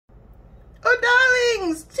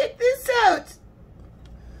darlings, check this out.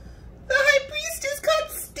 The High Priestess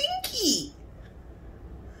got stinky.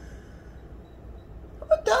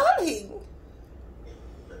 Oh, darling.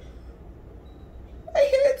 I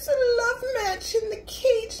hear it's a love match in the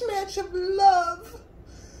cage match of love.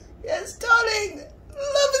 Yes, darling.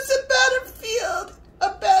 Love is a battlefield,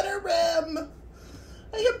 a batter ram.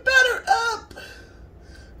 You batter up.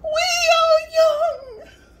 We are young.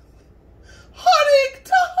 Heartache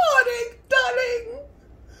to heartache, darling.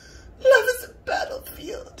 Love is a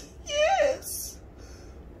battlefield. Yes.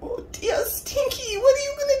 Oh dear, Stinky, what are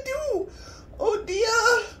you gonna do? Oh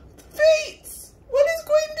dear, fates, what is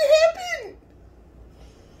going to happen?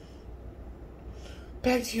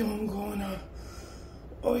 Back to your own corner.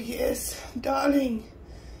 Oh yes, darling,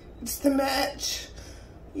 it's the match.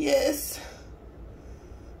 Yes.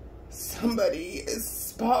 Somebody is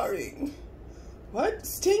sparring. What?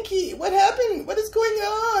 Stinky, what happened? What is going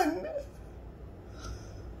on?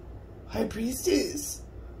 High Priestess.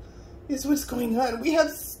 Yes, what's going on? We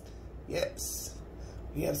have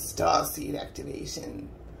Starseed activation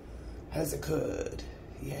has occurred.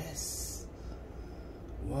 Yes.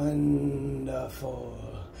 Wonderful.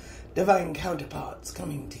 Divine counterparts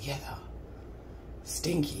coming together.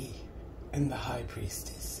 Stinky and the High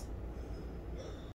Priestess.